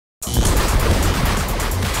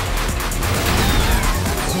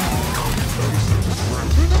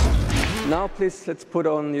Now, please, let's put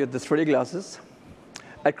on the 3D glasses.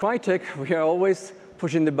 At Crytek, we are always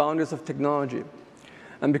pushing the boundaries of technology.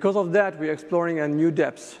 And because of that, we are exploring a new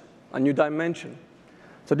depth, a new dimension.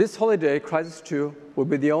 So this holiday, Crysis 2 will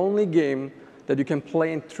be the only game that you can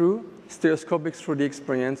play in true stereoscopic 3D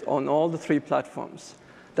experience on all the 3 platforms.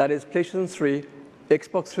 That is PlayStation 3,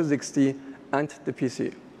 Xbox 360, and the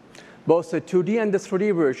PC. Both the 2D and the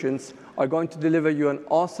 3D versions are going to deliver you an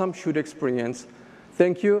awesome shoot experience.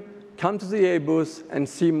 Thank you. Come to the EA booth and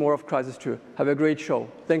see more of Crysis 2. Have a great show.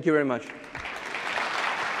 Thank you very much.